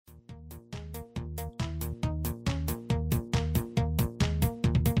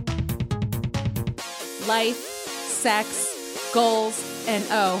life, sex, goals, and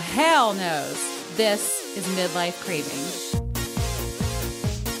oh, hell knows, this is Midlife Craving.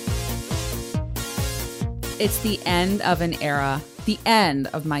 It's the end of an era, the end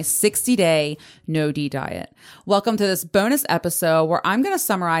of my 60-day no-D diet. Welcome to this bonus episode where I'm going to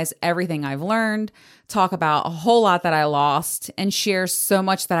summarize everything I've learned, talk about a whole lot that I lost, and share so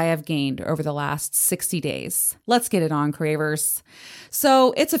much that I have gained over the last 60 days. Let's get it on, cravers.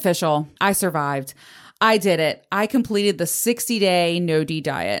 So it's official. I survived. I did it. I completed the 60-day no-D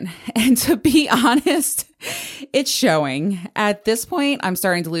diet. And to be honest, it's showing. At this point, I'm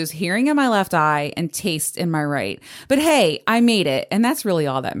starting to lose hearing in my left eye and taste in my right. But hey, I made it, and that's really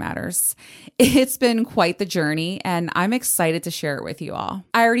all that matters. It's been quite the journey, and I'm excited to share it with you all.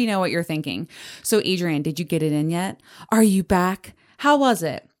 I already know what you're thinking. So Adrienne, did you get it in yet? Are you back? How was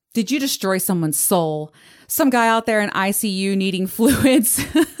it? Did you destroy someone's soul? Some guy out there in ICU needing fluids?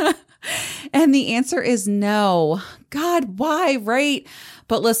 And the answer is no. God, why, right?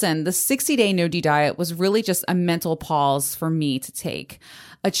 But listen, the 60-day no-D diet was really just a mental pause for me to take,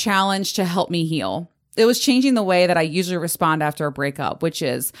 a challenge to help me heal. It was changing the way that I usually respond after a breakup, which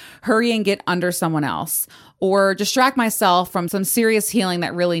is hurry and get under someone else or distract myself from some serious healing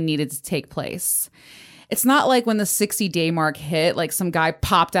that really needed to take place. It's not like when the 60-day mark hit, like some guy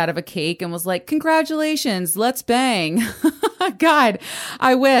popped out of a cake and was like, congratulations, let's bang. God,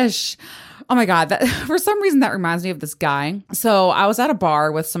 I wish. Oh my God, that for some reason that reminds me of this guy. So I was at a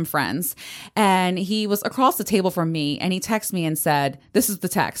bar with some friends and he was across the table from me and he texted me and said, this is the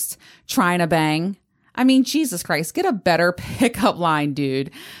text, trying to bang. I mean, Jesus Christ, get a better pickup line,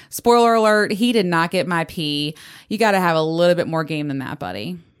 dude. Spoiler alert, he did not get my pee. You got to have a little bit more game than that,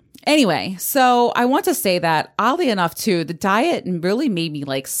 buddy. Anyway, so I want to say that oddly enough too, the diet really made me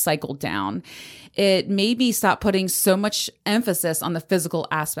like cycle down. It made me stop putting so much emphasis on the physical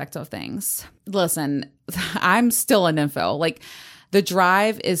aspect of things. Listen, I'm still a nympho. Like the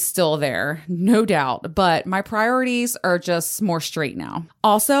drive is still there, no doubt, but my priorities are just more straight now.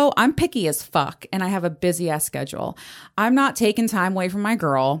 Also, I'm picky as fuck and I have a busy ass schedule. I'm not taking time away from my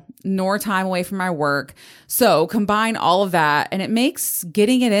girl, nor time away from my work. So combine all of that and it makes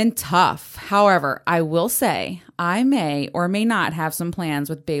getting it in tough. However, I will say I may or may not have some plans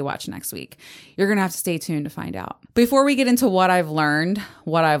with Baywatch next week. You're going to have to stay tuned to find out. Before we get into what I've learned,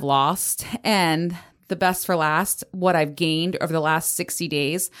 what I've lost, and the best for last, what I've gained over the last 60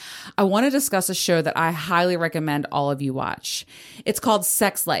 days, I want to discuss a show that I highly recommend all of you watch. It's called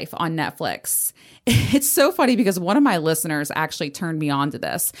Sex Life on Netflix. It's so funny because one of my listeners actually turned me on to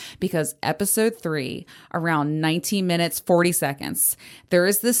this because episode 3, around 19 minutes, 40 seconds, there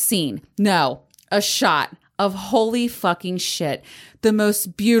is this scene, a shot of holy fucking shit. The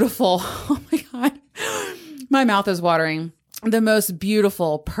most beautiful, oh my God, my mouth is watering. The most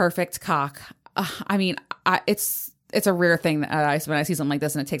beautiful, perfect cock. It's a rare thing that when I see something like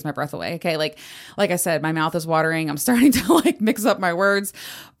this and it takes my breath away. Okay. Like I said, my mouth is watering. I'm starting to like mix up my words,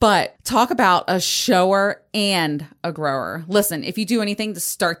 but talk about a shower and a grower. Listen, if you do anything to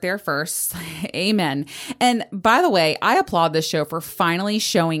start there first, amen. And by the way, I applaud this show for finally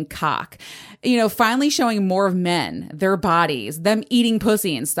showing cock. Finally showing more of men, their bodies, them eating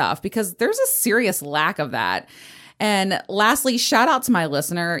pussy and stuff, because there's a serious lack of that. And lastly, shout out to my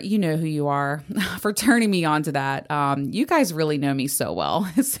listener. You know who you are for turning me on to that. You guys really know me so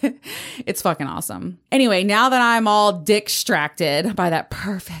well. It's fucking awesome. Anyway, now that I'm all dick-stracted by that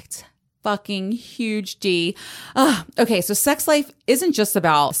perfect fucking huge D. Okay, so Sex Life isn't just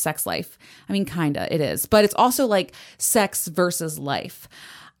about sex life. I mean, kinda, it is. But it's also like sex versus life.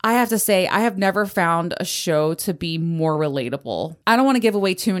 I have to say, I have never found a show to be more relatable. I don't want to give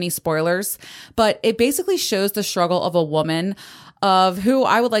away too many spoilers, but it basically shows the struggle of a woman of who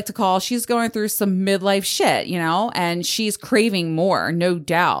I would like to call, she's going through some midlife shit, and she's craving more, no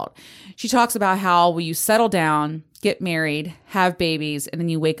doubt. She talks about how will you settle down, get married, have babies, and then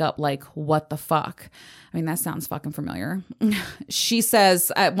you wake up like, what the fuck? I mean, that sounds fucking familiar. She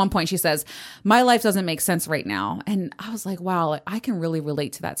says, at one point, my life doesn't make sense right now. And I was like, wow, I can really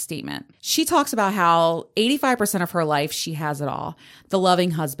relate to that statement. She talks about how 85% of her life, she has it all. The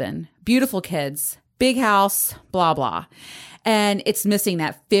loving husband, beautiful kids, big house, blah, blah. And it's missing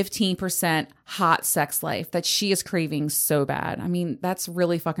that 15% hot sex life that she is craving so bad. I mean, that's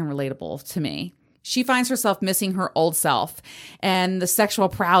really fucking relatable to me. She finds herself missing her old self and the sexual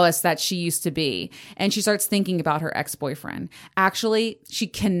prowess that she used to be. And she starts thinking about her ex-boyfriend. Actually, she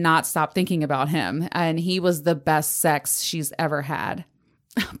cannot stop thinking about him. And he was the best sex she's ever had.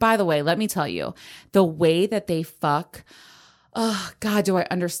 By the way, let me tell you, the way that they fuck, oh God, do I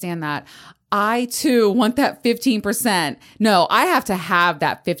understand that. I too want that 15%. No, I have to have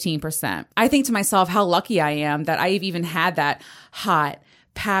that 15%. I think to myself how lucky I am that I've even had that hot,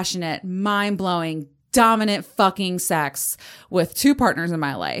 passionate, mind-blowing, dominant fucking sex with 2 partners in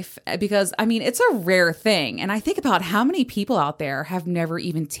my life, because I mean, it's a rare thing. And I think about how many people out there have never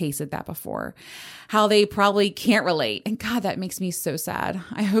even tasted that before, how they probably can't relate. And God, that makes me so sad.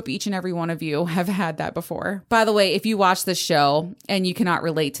 I hope each and every one of you have had that before. By the way, if you watch this show and you cannot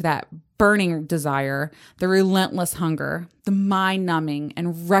relate to that burning desire, the relentless hunger, the mind-numbing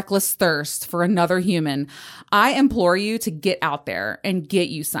and reckless thirst for another human, I implore you to get out there and get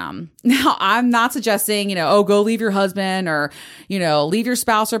you some. Now, I'm not suggesting, oh, go leave your husband or, leave your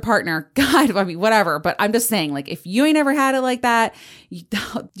spouse or partner. God, I mean, whatever. But I'm just saying, like, if you ain't ever had it like that,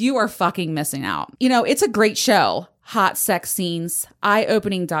 you are fucking missing out. It's a great show. Hot sex scenes,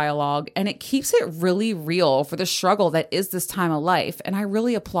 eye-opening dialogue, and it keeps it really real for the struggle that is this time of life. And I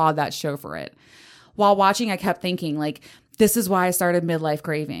really applaud that show for it. While watching, I kept thinking, like, this is why I started Midlife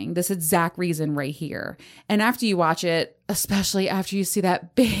Craving, this exact reason right here. And after you watch it, especially after you see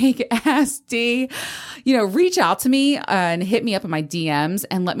that big ass D, reach out to me and hit me up in my DMs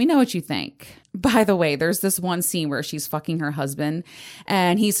and let me know what you think. By the way, there's this one scene where she's fucking her husband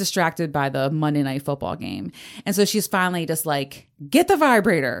and he's distracted by the Monday Night Football game. And so she's finally just like, get the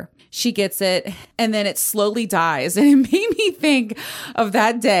vibrator. She gets it and then it slowly dies. And it made me think of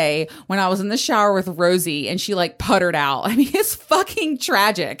that day when I was in the shower with Rosie and she like puttered out. I mean, it's fucking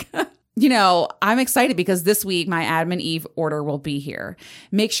tragic. I'm excited because this week my Adam and Eve order will be here.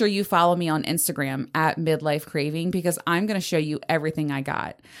 Make sure you follow me on Instagram at Midlife Craving because I'm going to show you everything I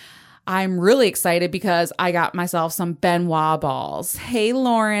got. I'm really excited because I got myself some Benoit balls. Hey,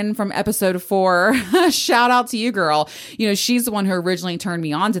 Lauren from episode 4. Shout out to you, girl. She's the one who originally turned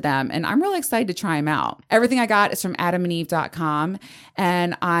me on to them, and I'm really excited to try them out. Everything I got is from adamandeve.com,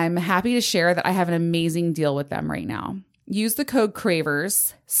 and I'm happy to share that I have an amazing deal with them right now. Use the code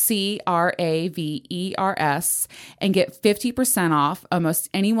CRAVERS, CRAVERS, and get 50% off almost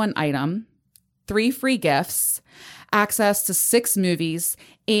any one item, 3 free gifts, access to 6 movies,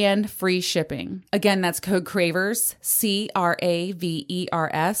 and free shipping. Again, that's code CRAVERS, CRAVERS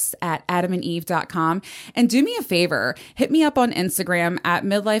at adamandeve.com. And do me a favor, hit me up on Instagram at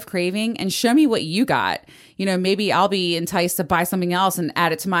Midlife Craving and show me what you got. Maybe I'll be enticed to buy something else and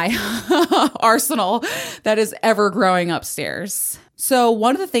add it to my arsenal that is ever growing upstairs. So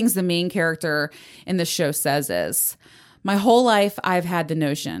one of the things the main character in the show says is, my whole life I've had the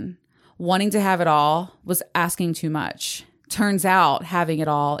notion wanting to have it all was asking too much. Turns out having it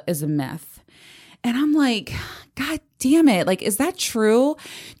all is a myth. And I'm like, God damn it. Like, is that true?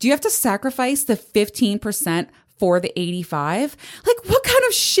 Do you have to sacrifice the 15% for the 85? Like, what kind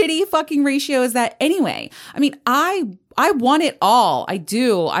of shitty fucking ratio is that anyway? I mean, I want it all. I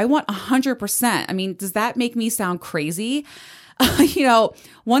do. I want 100%. I mean, does that make me sound crazy?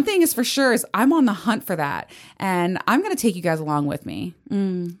 One thing is for sure is I'm on the hunt for that. And I'm going to take you guys along with me.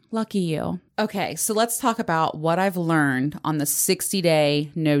 Lucky you. Okay, so let's talk about what I've learned on the 60-day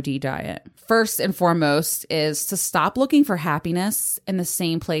no-D diet. First and foremost is to stop looking for happiness in the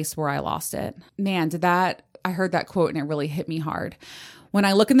same place where I lost it. Man, I heard that quote and it really hit me hard. When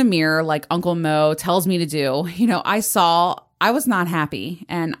I look in the mirror, like Uncle Mo tells me to do, I was not happy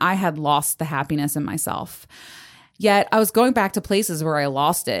and I had lost the happiness in myself. Yet I was going back to places where I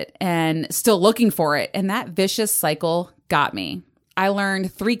lost it and still looking for it. And that vicious cycle got me. I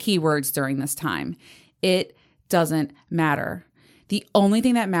learned 3 keywords during this time. It doesn't matter. The only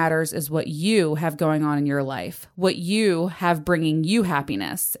thing that matters is what you have going on in your life, what you have bringing you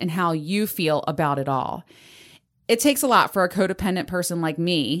happiness, and how you feel about it all. It takes a lot for a codependent person like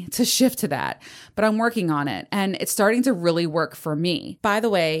me to shift to that, but I'm working on it and it's starting to really work for me. By the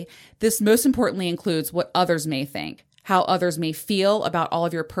way, this most importantly includes what others may think, how others may feel about all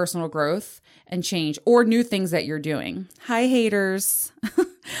of your personal growth and change or new things that you're doing. Hi, haters.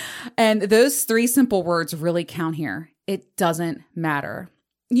 And those 3 simple words really count here. It doesn't matter.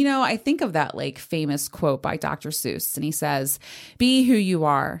 I think of that like famous quote by Dr. Seuss, and he says, be who you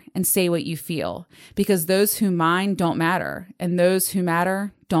are and say what you feel, because those who mind don't matter, and those who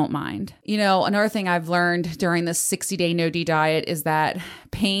matter don't mind. Another thing I've learned during this 60-day no-D diet is that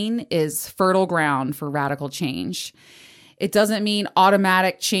pain is fertile ground for radical change. It doesn't mean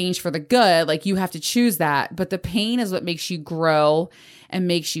automatic change for the good, like you have to choose that, but the pain is what makes you grow and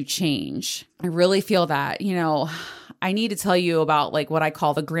makes you change. I really feel that, I need to tell you about like what I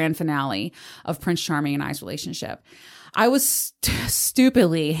call the grand finale of Prince Charming and I's relationship. I was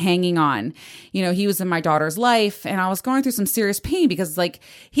stupidly hanging on. He was in my daughter's life and I was going through some serious pain because like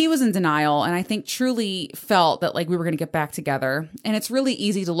he was in denial and I think truly felt that like we were going to get back together. And it's really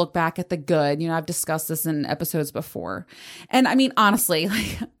easy to look back at the good. I've discussed this in episodes before. And I mean, honestly,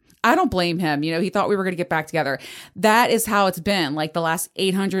 like I don't blame him. He thought we were going to get back together. That is how it's been like the last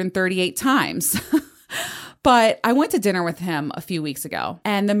 838 times. But I went to dinner with him a few weeks ago.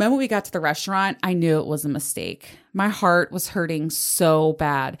 And the moment we got to the restaurant, I knew it was a mistake. My heart was hurting so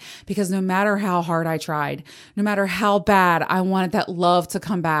bad because no matter how hard I tried, no matter how bad I wanted that love to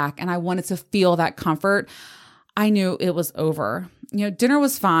come back and I wanted to feel that comfort, I knew it was over. Dinner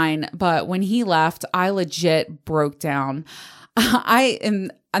was fine, but when he left, I legit broke down. I'm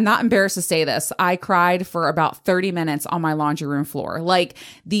not embarrassed to say this. I cried for about 30 minutes on my laundry room floor, like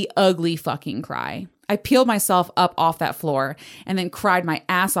the ugly fucking cry. I peeled myself up off that floor and then cried my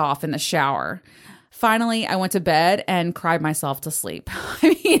ass off in the shower. Finally, I went to bed and cried myself to sleep.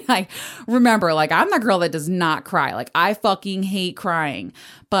 I mean, remember, I'm the girl that does not cry. I fucking hate crying.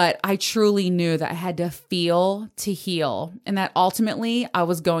 But I truly knew that I had to feel to heal and that ultimately I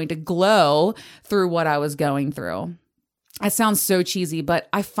was going to glow through what I was going through. It sounds so cheesy, but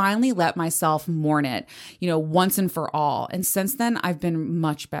I finally let myself mourn it, once and for all. And since then, I've been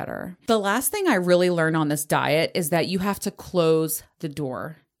much better. The last thing I really learned on this diet is that you have to close the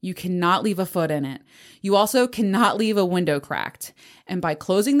door. You cannot leave a foot in it. You also cannot leave a window cracked. And by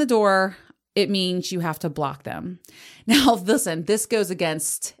closing the door, it means you have to block them. Now, listen, this goes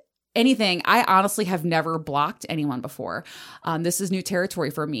against anything. I honestly have never blocked anyone before. This is new territory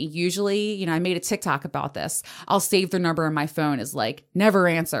for me. Usually, I made a TikTok about this. I'll save their number in my phone as never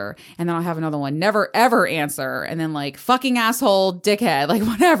answer. And then I'll have another one, never ever answer. And then fucking asshole, dickhead,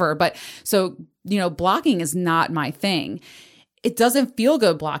 whatever. But so, blocking is not my thing. It doesn't feel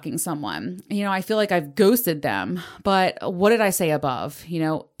good blocking someone. I feel like I've ghosted them. But what did I say above?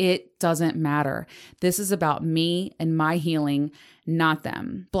 It doesn't matter. This is about me and my healing, not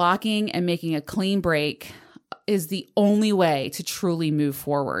them. Blocking and making a clean break is the only way to truly move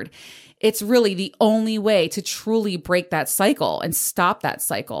forward. It's really the only way to truly break that cycle and stop that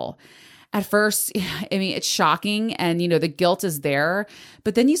cycle. At first, it's shocking and, the guilt is there,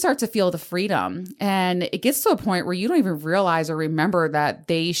 but then you start to feel the freedom and it gets to a point where you don't even realize or remember that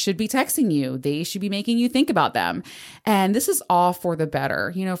they should be texting you. They should be making you think about them. And this is all for the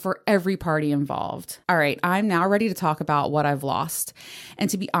better, for every party involved. All right, I'm now ready to talk about what I've lost. And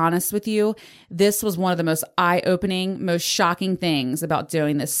to be honest with you, this was one of the most eye-opening, most shocking things about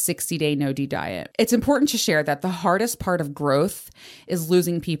doing this 60-day no-D diet. It's important to share that the hardest part of growth is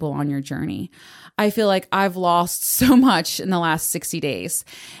losing people on your journey. I feel like I've lost so much in the last 60 days.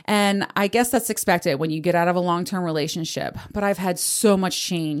 And I guess that's expected when you get out of a long-term relationship. But I've had so much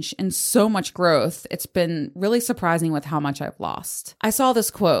change and so much growth. It's been really surprising with how much I've lost. I saw this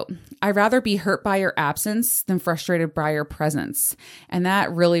quote, "I'd rather be hurt by your absence than frustrated by your presence." And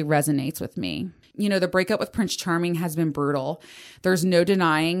that really resonates with me. The breakup with Prince Charming has been brutal. There's no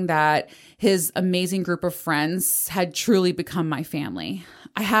denying that his amazing group of friends had truly become my family.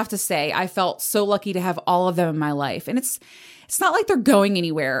 I have to say, I felt so lucky to have all of them in my life. And it's not like they're going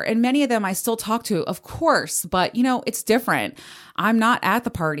anywhere. And many of them I still talk to, of course, but it's different. I'm not at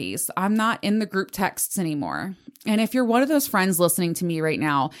the parties. I'm not in the group texts anymore. And if you're one of those friends listening to me right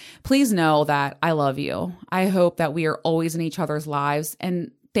now, please know that I love you. I hope that we are always in each other's lives.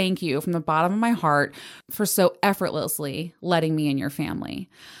 And thank you from the bottom of my heart for so effortlessly letting me in your family.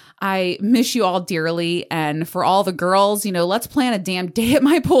 I miss you all dearly. And for all the girls, let's plan a damn day at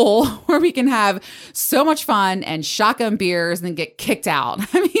my pool where we can have so much fun and shotgun beers and then get kicked out.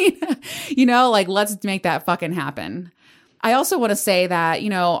 Let's make that fucking happen. I also want to say that,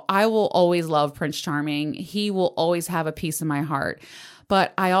 I will always love Prince Charming. He will always have a piece in my heart.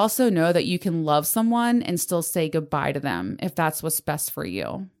 But I also know that you can love someone and still say goodbye to them if that's what's best for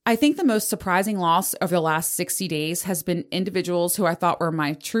you. I think the most surprising loss over the last 60 days has been individuals who I thought were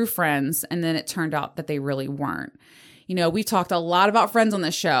my true friends, and then it turned out that they really weren't. We talked a lot about friends on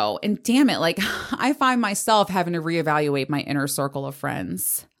the show, and damn it, I find myself having to reevaluate my inner circle of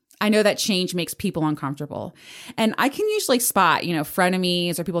friends. I know that change makes people uncomfortable. And I can usually spot,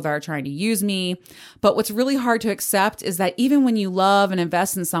 frenemies or people that are trying to use me. But what's really hard to accept is that even when you love and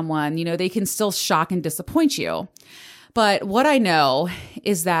invest in someone, they can still shock and disappoint you. But what I know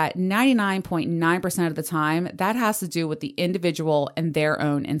is that 99.9% of the time, that has to do with the individual and their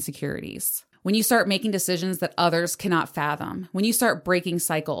own insecurities. When you start making decisions that others cannot fathom, when you start breaking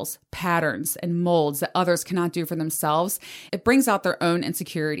cycles, patterns, and molds that others cannot do for themselves, it brings out their own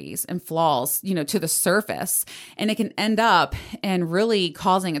insecurities and flaws, to the surface. And it can end up in really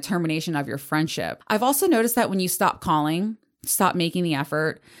causing a termination of your friendship. I've also noticed that when you stop calling, stop making the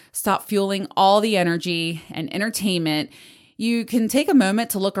effort, stop fueling all the energy and entertainment, you can take a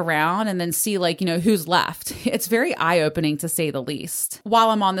moment to look around and then see who's left. It's very eye-opening to say the least. While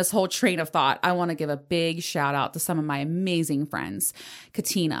I'm on this whole train of thought, I want to give a big shout out to some of my amazing friends,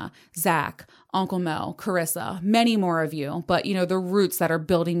 Katina, Zach, Uncle Mo, Carissa, many more of you, but the roots that are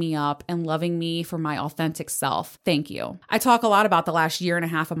building me up and loving me for my authentic self. Thank you. I talk a lot about the last year and a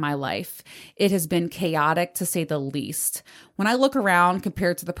half of my life. It has been chaotic to say the least. When I look around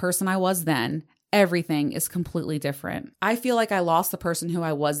compared to the person I was then, everything is completely different. I feel like I lost the person who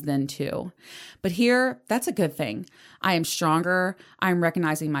I was then too. But here, that's a good thing. I am stronger. I'm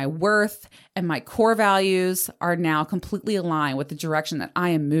recognizing my worth, and my core values are now completely aligned with the direction that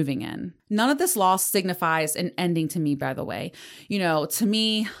I am moving in. None of this loss signifies an ending to me, by the way. To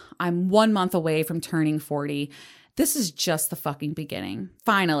me, I'm 1 month away from turning 40. This is just the fucking beginning.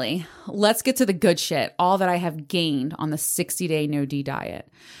 Finally, let's get to the good shit, all that I have gained on the 60-day no-D diet.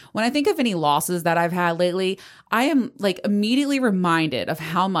 When I think of any losses that I've had lately, I am immediately reminded of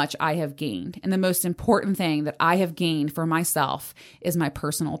how much I have gained. And the most important thing that I have gained for myself is my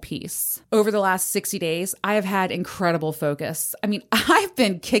personal peace. Over the last 60 days, I have had incredible focus. I've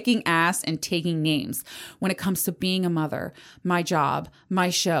been kicking ass and taking names when it comes to being a mother, my job, my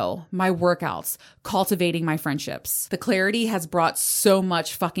show, my workouts, cultivating my friendships. The clarity has brought so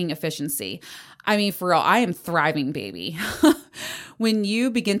much fucking efficiency. For real, I am thriving, baby. When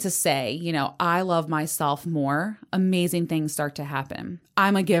you begin to say, I love myself more, amazing things start to happen.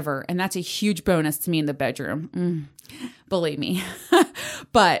 I'm a giver, and that's a huge bonus to me in the bedroom. Believe me.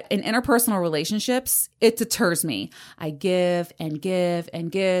 But in interpersonal relationships, it deters me. I give and give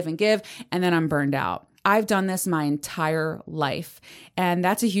and give and give, and then I'm burned out. I've done this my entire life, and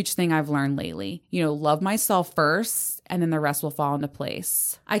that's a huge thing I've learned lately. Love myself first, and then the rest will fall into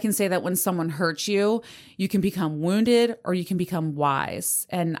place. I can say that when someone hurts you, you can become wounded or you can become wise,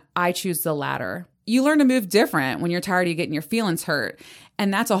 and I choose the latter. You learn to move different when you're tired of getting your feelings hurt,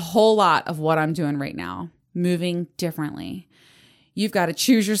 and that's a whole lot of what I'm doing right now, moving differently. You've got to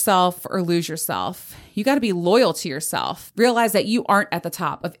choose yourself or lose yourself. You got to be loyal to yourself. Realize that you aren't at the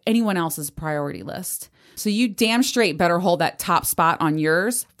top of anyone else's priority list. So you damn straight better hold that top spot on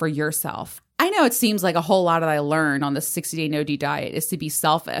yours for yourself. I know it seems like a whole lot that I learned on the 60-day no-D diet is to be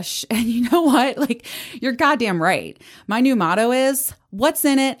selfish. And you know what? You're goddamn right. My new motto is, what's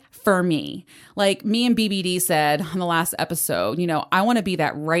in it for me? Me and BBD said on the last episode, I want to be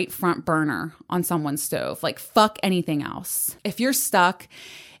that right front burner on someone's stove. Fuck anything else. If you're stuck,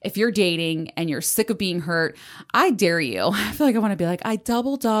 if you're dating and you're sick of being hurt, I dare you. I feel like I want to be I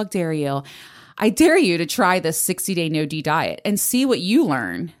double dog dare you. I dare you to try this 60-day no-D diet and see what you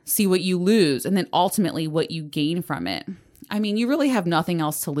learn, see what you lose, and then ultimately what you gain from it. You really have nothing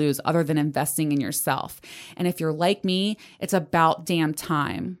else to lose other than investing in yourself. And if you're like me, it's about damn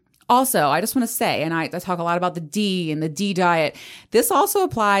time. Also, I just want to say, and I talk a lot about the D and the D diet. This also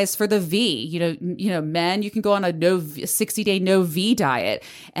applies for the V. Men, you can go on a 60-day no V diet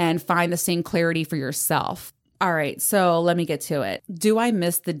and find the same clarity for yourself. All right, so let me get to it. Do I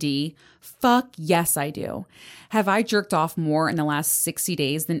miss the D? Fuck yes, I do. Have I jerked off more in the last 60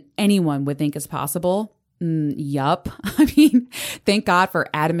 days than anyone would think is possible? Yup. Thank God for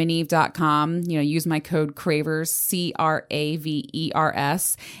adamandeve.com. Use my code CRAVERS,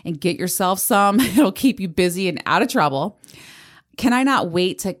 CRAVERS, and get yourself some. It'll keep you busy and out of trouble. Can I not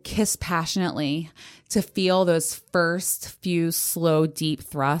wait to kiss passionately, to feel those first few slow, deep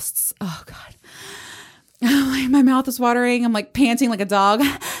thrusts? Oh, God. My mouth is watering. I'm panting like a dog.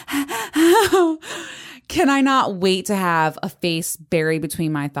 Can I not wait to have a face buried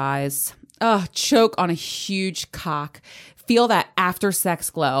between my thighs? Choke on a huge cock, feel that after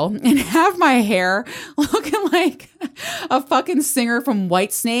sex glow, and have my hair looking like a fucking singer from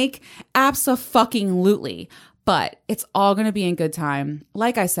Whitesnake? Abso-fucking-lutely. But it's all going to be in good time.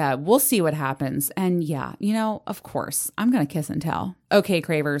 Like I said, we'll see what happens. And yeah, of course, I'm going to kiss and tell. Okay,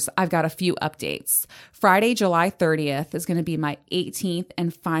 Cravers, I've got a few updates. Friday, July 30th is going to be my 18th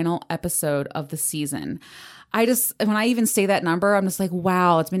and final episode of the season. When I even say that number, I'm just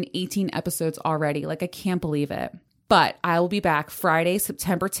wow, it's been 18 episodes already. I can't believe it. But I will be back Friday,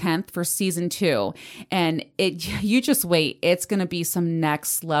 September 10th for season 2. And you just wait. It's going to be some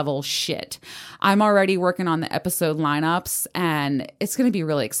next level shit. I'm already working on the episode lineups and it's going to be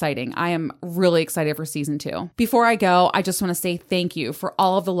really exciting. I am really excited for season 2. Before I go, I just want to say thank you for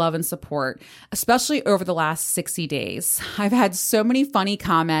all of the love and support, especially over the last 60 days. I've had so many funny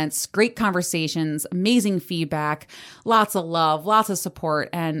comments, great conversations, amazing feedback, lots of love, lots of support,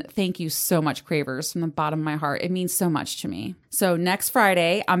 and thank you so much, Cravers, from the bottom of my heart. It means so much to me. So next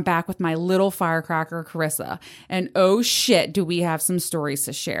Friday, I'm back with my little firecracker, Carissa, and oh shit, do we have some stories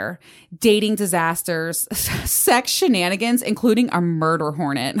to share. Dating disasters, sex shenanigans, including a murder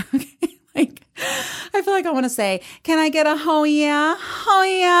hornet. Like, I feel like I want to say, can I get a oh yeah?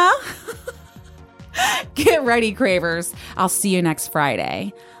 Oh yeah? Get ready, Cravers. I'll see you next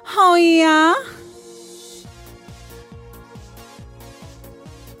Friday. Oh yeah?